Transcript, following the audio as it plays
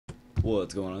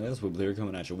What's going on, guys? Wibbly here,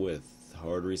 coming at you with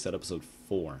Hard Reset episode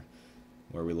 4,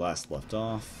 where we last left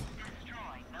off.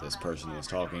 This person was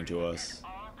talking to us.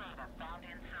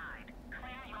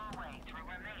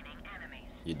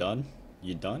 You done?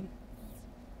 You done?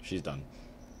 She's done.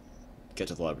 Get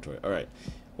to the laboratory. Alright.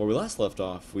 Where we last left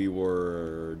off, we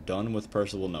were done with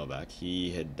Percival Novak.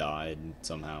 He had died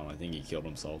somehow. I think he killed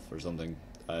himself or something.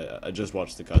 I just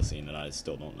watched the cutscene and I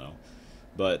still don't know.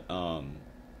 But,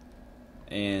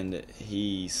 and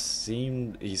he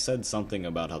said something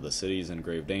about how the city's in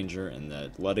grave danger and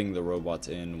that letting the robots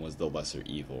in was the lesser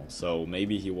evil. So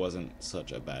maybe he wasn't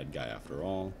such a bad guy after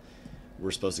all.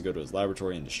 We're supposed to go to his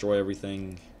laboratory and destroy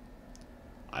everything.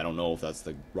 I don't know if that's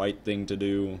the right thing to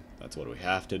do. That's what we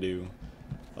have to do.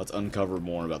 Let's uncover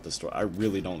more about the story. I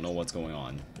really don't know what's going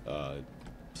on,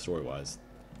 story-wise.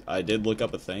 I did look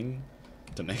up a thing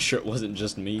to make sure it wasn't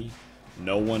just me.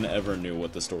 No one ever knew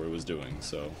what the story was doing,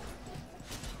 so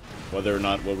whether or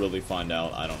not we'll really find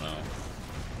out, I don't know.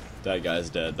 That guy's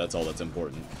dead, that's all that's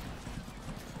important.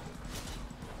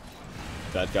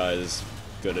 That guy is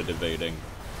good at evading,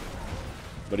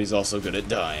 but he's also good at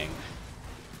dying,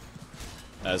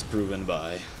 as proven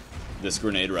by this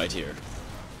grenade right here.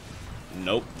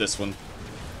 Nope, this one.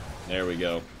 There we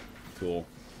go. Cool.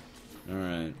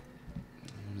 Alright.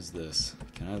 What is this?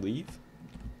 Can I leave?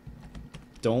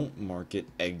 Don't mark it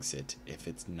exit if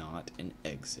it's not an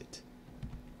exit.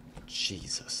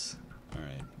 Jesus.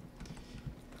 Alright.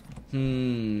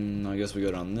 I guess we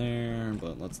go down there,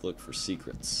 but let's look for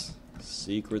secrets.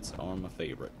 Secrets are my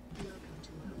favorite.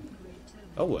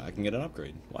 Oh, I can get an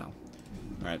upgrade. Wow.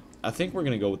 Alright, I think we're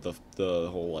gonna go with the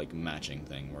whole, like, matching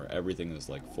thing, where everything is,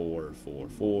 like, 4, 4,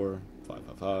 4, 5,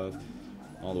 5, 5,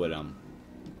 all the way down.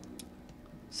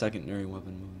 Secondary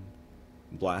weapon mode.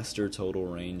 Blaster total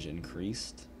range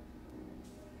increased.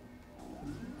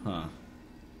 Huh.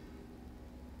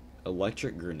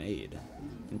 Electric grenade.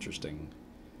 Interesting.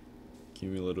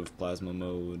 Cumulative plasma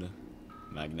mode.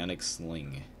 Magnetic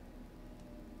sling.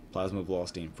 Plasma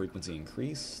velocity and frequency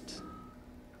increased.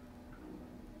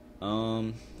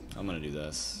 I'm gonna do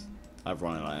this. I've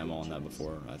run out of ammo on that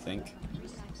before, I think.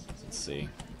 Let's see.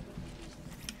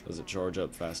 Does it charge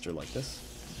up faster like this?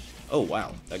 Oh,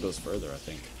 wow. That goes further, I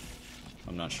think.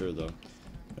 I'm not sure, though.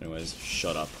 Anyways,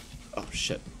 shut up. Oh,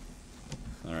 shit.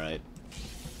 Alright.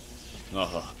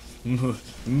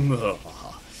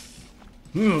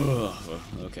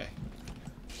 Okay.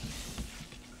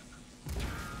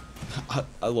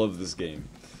 I love this game.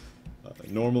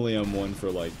 Normally I'm one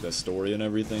for, like, the story and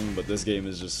everything, but this game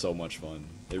is just so much fun.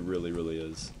 It really, really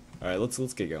is. Alright,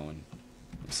 let's get going.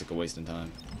 I'm sick of wasting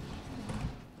time.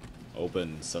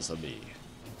 Open sesame.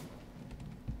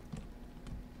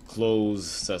 Close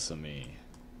sesame.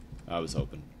 I was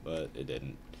hoping, but it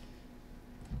didn't.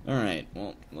 Alright,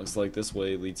 well, looks like this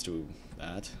way leads to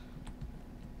that.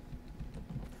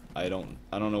 I don't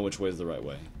know which way is the right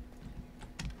way.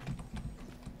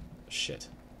 Shit.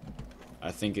 I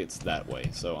think it's that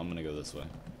way, so I'm gonna go this way.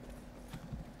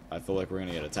 I feel like we're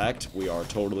gonna get attacked. We are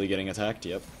totally getting attacked,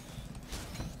 yep.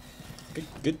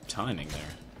 Good timing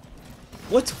there.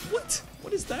 What?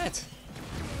 What is that?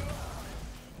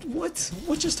 What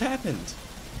just happened?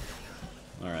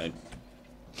 Alright.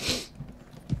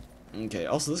 Okay,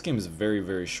 also this game is very,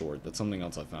 very short. That's something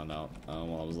else I found out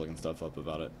while I was looking stuff up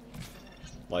about it.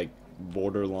 Like,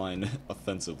 borderline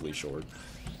offensively short.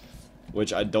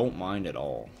 Which I don't mind at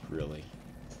all, really.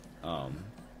 Oh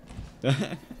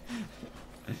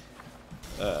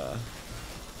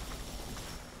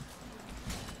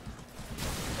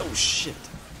shit.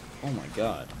 Oh my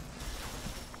god.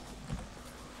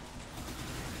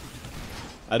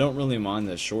 I don't really mind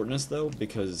the shortness though,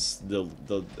 because I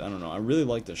don't know, I really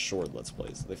like the short Let's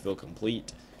Plays. They feel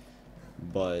complete,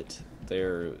 but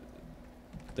they're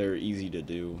easy to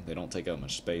do. They don't take up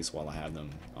much space while I have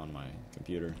them on my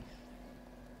computer.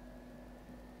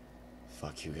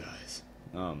 Fuck you guys.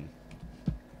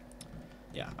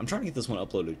 Yeah, I'm trying to get this one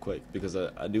uploaded quick, because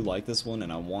I do like this one,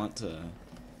 and I want to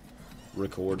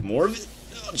record more of it.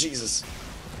 Oh, Jesus.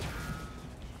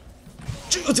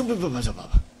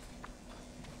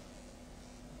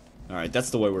 Alright, that's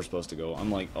the way we're supposed to go.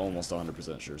 I'm, like, almost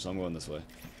 100% sure, so I'm going this way.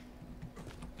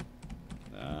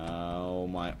 Oh,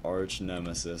 my arch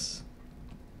nemesis.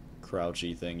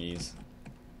 Crouchy thingies.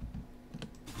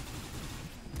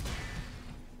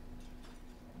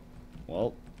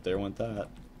 Well, there went that.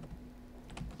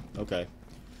 Okay.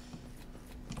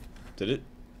 Did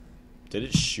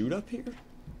it shoot up here?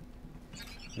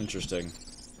 Interesting.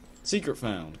 Secret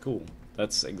found. Cool.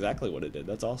 That's exactly what it did.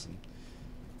 That's awesome.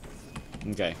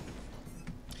 Okay.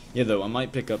 Yeah, though, I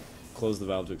might pick up close the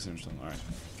valve to extinguish them. Alright.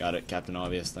 Got it. Captain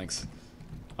Obvious. Thanks.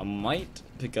 I might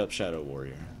pick up Shadow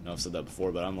Warrior. I know I've said that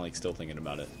before, but I'm like still thinking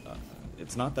about it.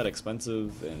 It's not that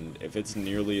expensive, and if it's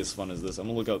nearly as fun as this, I'm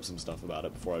gonna look up some stuff about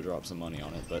it before I drop some money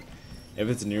on it, but if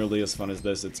it's nearly as fun as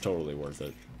this, it's totally worth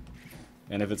it.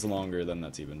 And if it's longer, then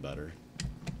that's even better.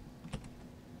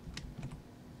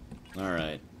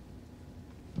 Alright.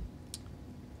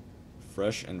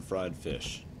 Fresh and fried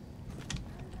fish.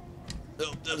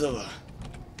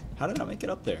 How did I make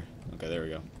it up there? Okay, there we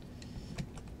go.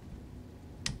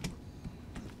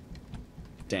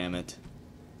 Damn it.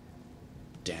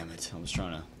 Damn it. I was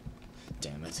trying to...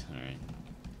 Damn it. Alright.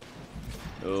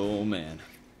 Oh, man.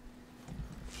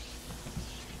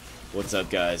 What's up,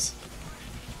 guys?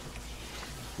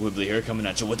 Wibbly here, coming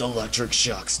at you with electric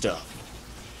shock stuff.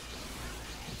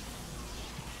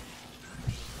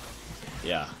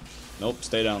 Yeah. Nope,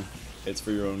 stay down. It's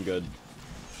for your own good.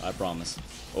 I promise.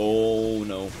 Oh,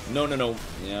 no. No, no, no.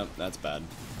 Yeah, that's bad.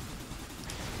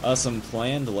 Some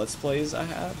planned Let's Plays I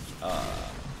have.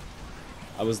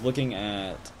 I was looking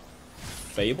at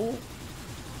Fable,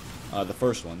 the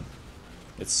first one.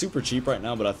 It's super cheap right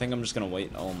now, but I think I'm just gonna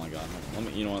wait. Oh my god! Let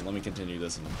me, you know what? Let me continue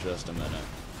this in just a minute.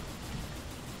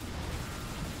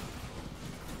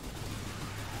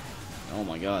 Oh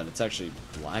my god! It's actually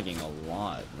lagging a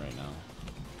lot right now.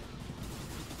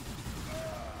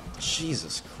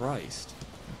 Jesus Christ!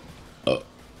 Oh,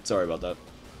 sorry about that.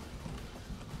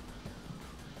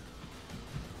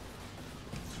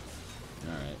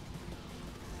 Alright.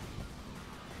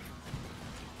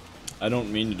 I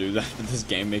don't mean to do that, but this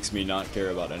game makes me not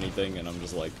care about anything, and I'm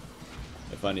just like,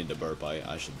 if I need to burp,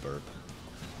 I should burp.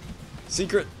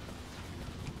 Secret!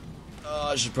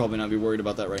 I should probably not be worried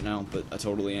about that right now, but I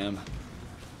totally am.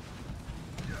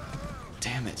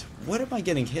 Damn it. What am I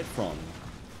getting hit from?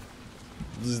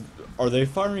 Are they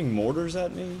firing mortars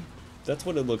at me? That's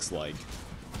what it looks like.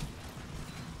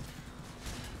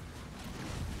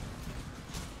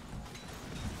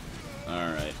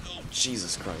 Alright. Oh,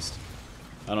 Jesus Christ.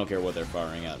 I don't care what they're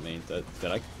firing at me.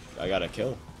 I got a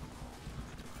kill.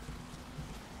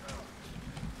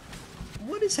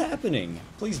 What is happening?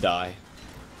 Please die.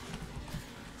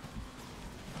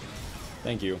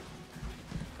 Thank you.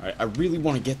 Alright, I really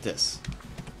want to get this.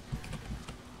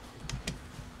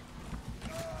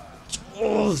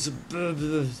 Oh,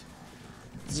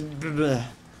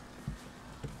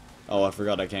 oh, I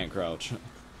forgot I can't crouch.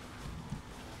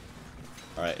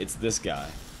 Alright, it's this guy.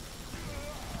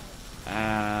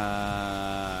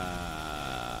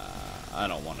 I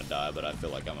don't want to die, but I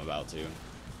feel like I'm about to.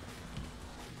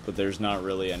 But there's not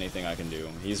really anything I can do.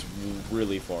 He's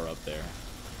really far up there.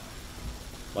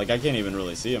 Like, I can't even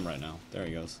really see him right now. There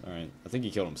he goes. Alright, I think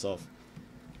he killed himself.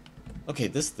 Okay,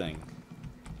 this thing.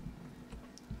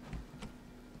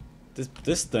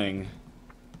 This thing.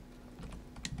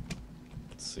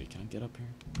 Let's see, can I get up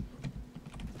here?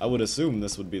 I would assume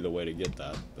this would be the way to get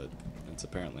that, but it's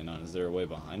apparently not. Is there a way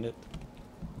behind it?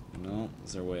 No.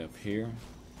 Is there a way up here?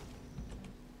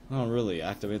 Oh, really?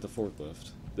 Activate the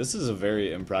forklift. This is a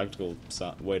very impractical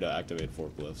way to activate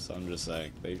forklifts. I'm just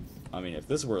saying. I mean, if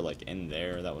this were like in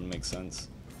there, that would make sense.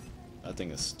 That thing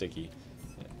is sticky.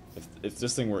 If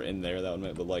this thing were in there, that would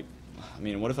make. But like, I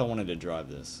mean, what if I wanted to drive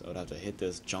this? I would have to hit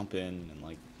this, jump in, and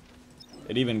like,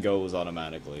 it even goes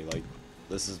automatically. Like,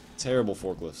 this is terrible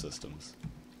forklift systems.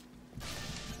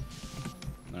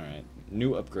 Alright,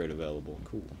 new upgrade available.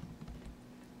 Cool.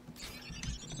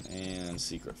 And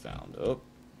secret found. Oh.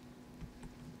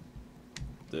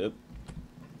 Dip.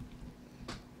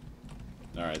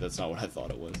 Alright, that's not what I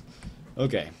thought it was.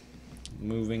 Okay,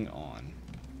 moving on.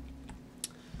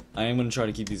 I am going to try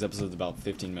to keep these episodes about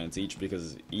 15 minutes each,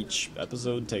 because each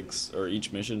episode takes, or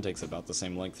each mission takes about the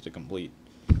same length to complete.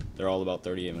 They're all about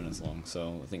 38 minutes long,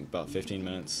 so I think about 15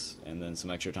 minutes, and then some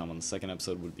extra time on the second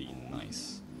episode would be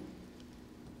nice.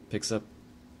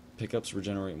 Pickups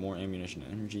regenerate more ammunition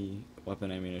and energy.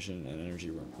 Weapon ammunition and energy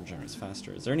regenerates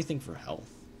faster. Is there anything for health?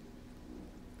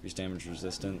 Increase damage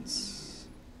resistance.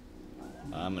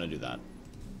 I'm gonna do that.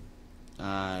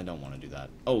 I don't want to do that.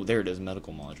 Oh, there it is,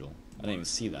 medical module. I didn't even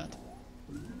see that.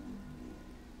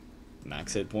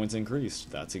 Max hit points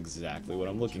increased. That's exactly what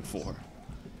I'm looking for.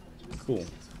 Cool.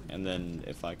 And then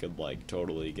if I could like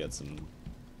totally get some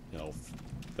health,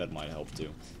 that might help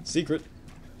too. Secret.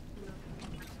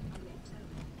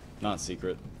 Not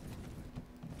secret.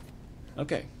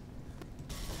 Okay.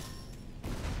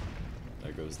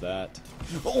 There goes that.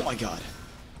 Oh my god!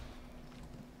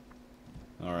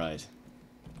 Alright.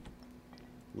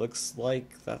 Looks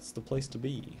like that's the place to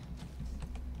be.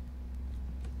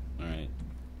 Alright.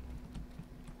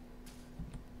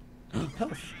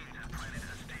 Health!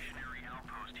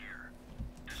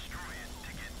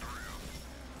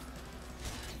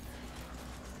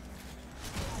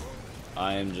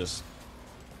 I am just...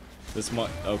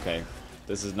 Okay.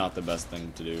 This is not the best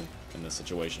thing to do in this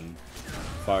situation.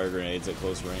 Fire grenades at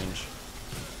close range.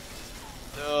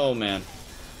 Oh, man.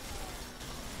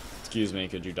 Excuse me,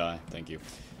 could you die? Thank you.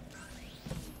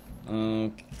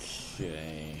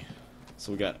 Okay.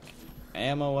 So we got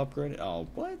ammo upgraded. Oh,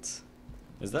 what?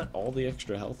 Is that all the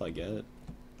extra health I get?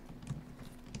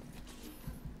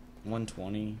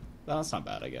 120? Well, that's not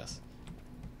bad, I guess.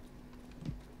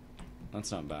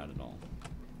 That's not bad at all.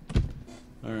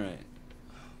 Alright.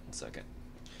 1 second.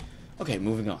 Okay,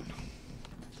 moving on.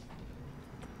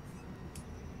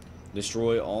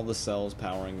 Destroy all the cells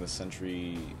powering the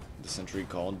sentry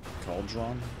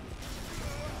cauldron.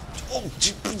 Oh,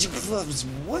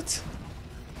 what?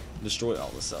 Destroy all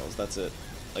the cells. That's it.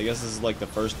 I guess this is like the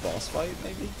first boss fight,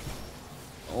 maybe.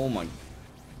 Oh my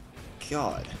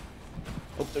god.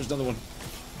 Oh, there's another one.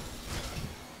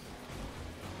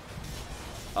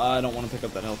 I don't want to pick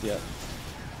up that health yet.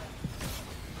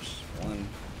 Just one.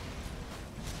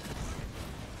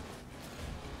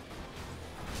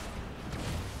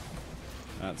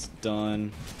 That's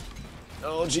done.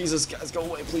 Oh, Jesus, guys, go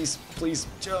away, please. Please.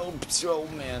 Oh,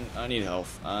 man. I need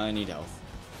health. I need health.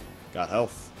 Got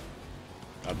health.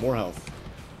 Got more health.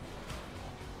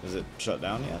 Is it shut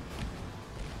down yet?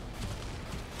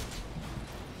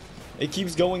 It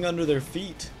keeps going under their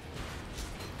feet.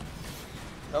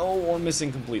 Oh, we're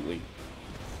missing completely.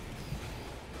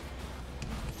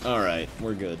 Alright,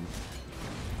 we're good.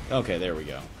 Okay, there we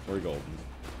go. We're golden.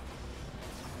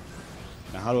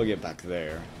 Now, how do I get back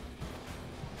there?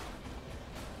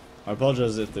 I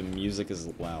apologize if the music is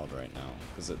loud right now,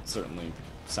 because it certainly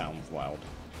sounds loud.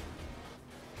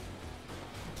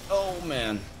 Oh,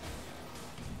 man.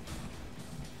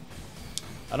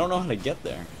 I don't know how to get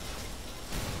there.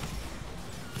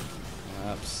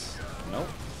 Perhaps. Nope.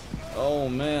 Oh,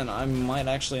 man, I might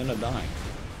actually end up dying.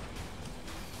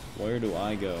 Where do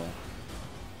I go?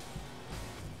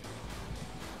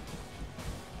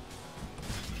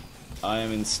 I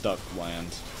am in stuck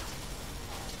land.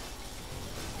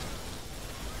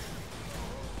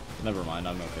 Never mind,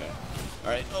 I'm okay.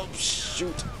 Alright, oh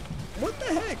shoot. What the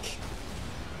heck?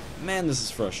 Man, this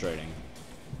is frustrating.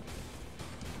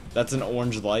 That's an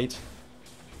orange light?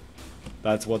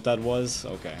 That's what that was?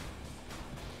 Okay.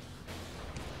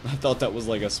 I thought that was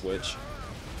like a switch.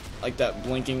 Like that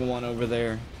blinking one over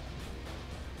there.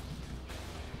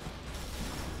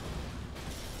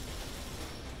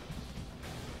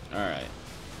 Alright.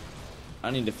 I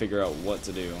need to figure out what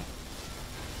to do.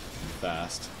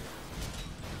 Fast.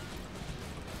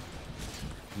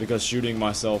 Because shooting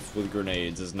myself with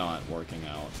grenades is not working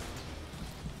out.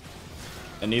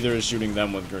 And neither is shooting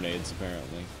them with grenades,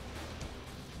 apparently.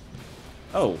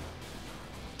 Oh.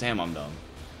 Damn, I'm dumb.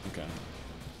 Okay.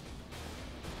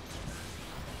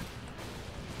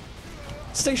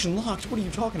 Station locked? What are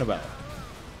you talking about?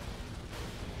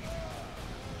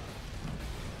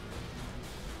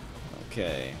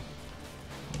 Okay.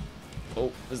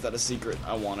 Oh, is that a secret?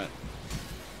 I want it.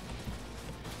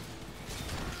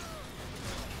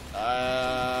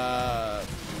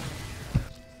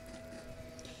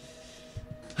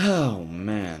 Oh,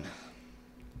 man.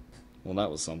 Well,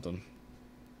 that was something.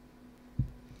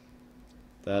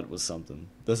 That was something.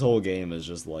 This whole game is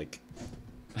just like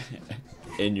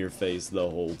in your face the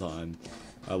whole time.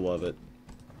 I love it.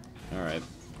 Alright.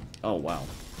 Oh, wow.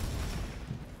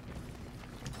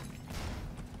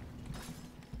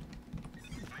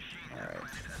 Alright.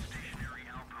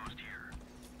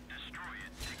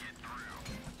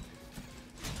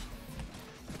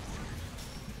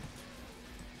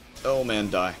 Oh man,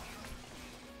 die.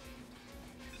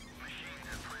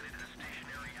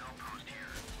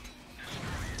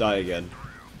 Die again.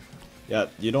 Yeah,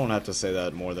 you don't have to say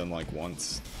that more than like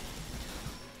once.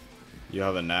 You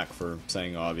have a knack for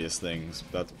saying obvious things.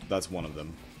 That's one of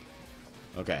them.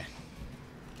 Okay.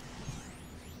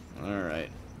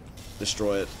 Alright.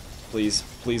 Destroy it. Please.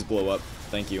 Please blow up.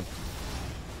 Thank you.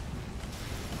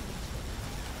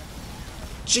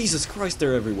 Jesus Christ,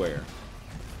 they're everywhere.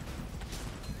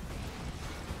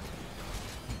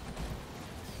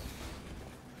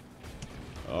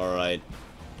 Alright.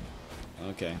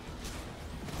 Okay.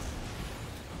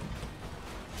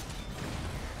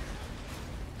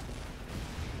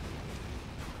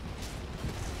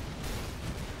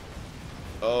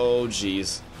 Oh,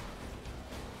 jeez.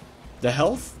 The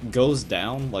health goes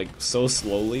down, like, so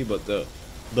slowly, but the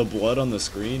blood on the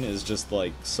screen is just,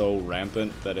 like, so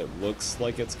rampant that it looks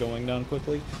like it's going down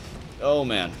quickly. Oh,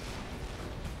 man.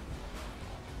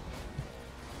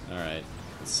 Alright.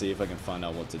 Let's see if I can find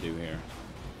out what to do here.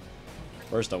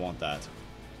 First, I want that.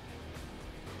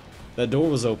 That door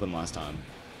was open last time.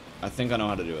 I think I know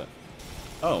how to do it.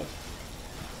 Oh.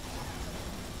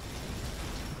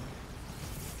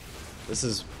 This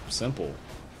is simple.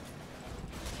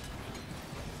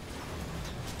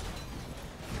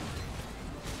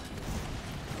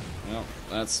 Well,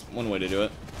 that's one way to do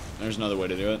it. There's another way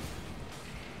to do it.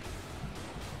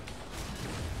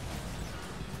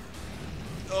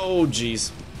 Oh,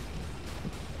 jeez.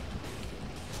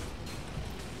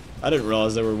 I didn't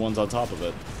realize there were ones on top of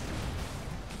it.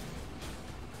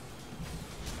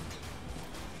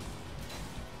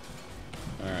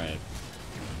 Alright.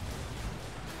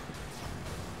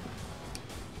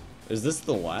 Is this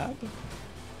the lab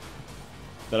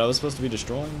that I was supposed to be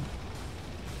destroying?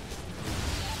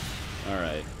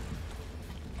 Alright.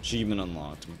 Achievement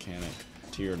unlocked. Mechanic.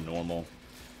 Tier normal.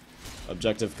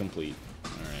 Objective complete.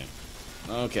 Alright.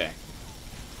 Okay.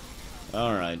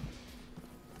 Alright.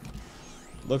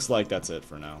 Looks like that's it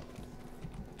for now.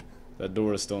 That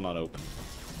door is still not open.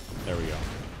 There we go.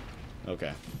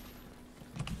 Okay.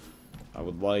 I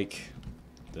would like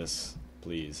this,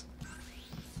 please.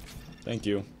 Thank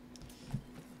you.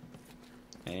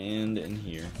 And in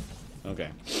here. Okay.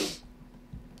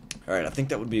 Alright, I think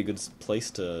that would be a good place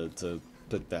to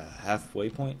put the halfway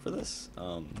point for this.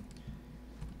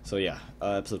 So yeah,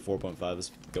 episode 4.5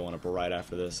 is going up right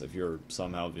after this, if you're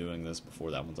somehow viewing this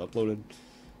before that one's uploaded.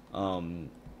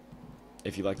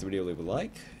 If you liked the video, leave a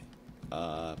like.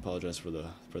 Apologize for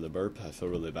the burp. I feel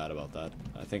really bad about that.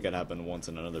 I think it happened once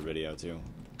in another video too.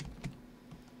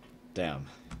 Damn.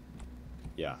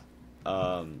 Yeah.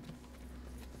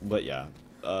 But yeah,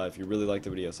 if you really like the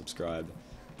video, subscribe.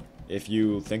 If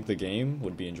you think the game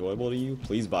would be enjoyable to you,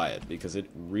 please buy it, because it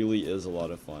really is a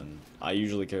lot of fun. I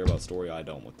usually care about story, I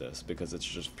don't with this, because it's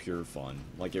just pure fun.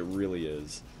 Like, it really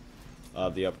is.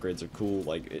 The upgrades are cool.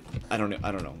 Like, I don't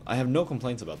know. I have no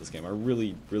complaints about this game. I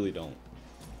really, really don't.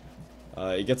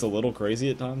 It gets a little crazy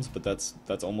at times, but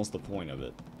that's almost the point of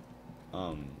it.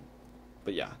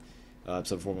 But yeah,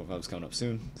 episode 4.5 is coming up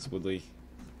soon. This is Wibbly.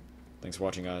 Thanks for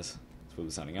watching, guys. This is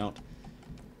Wibbly signing out,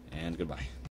 and goodbye.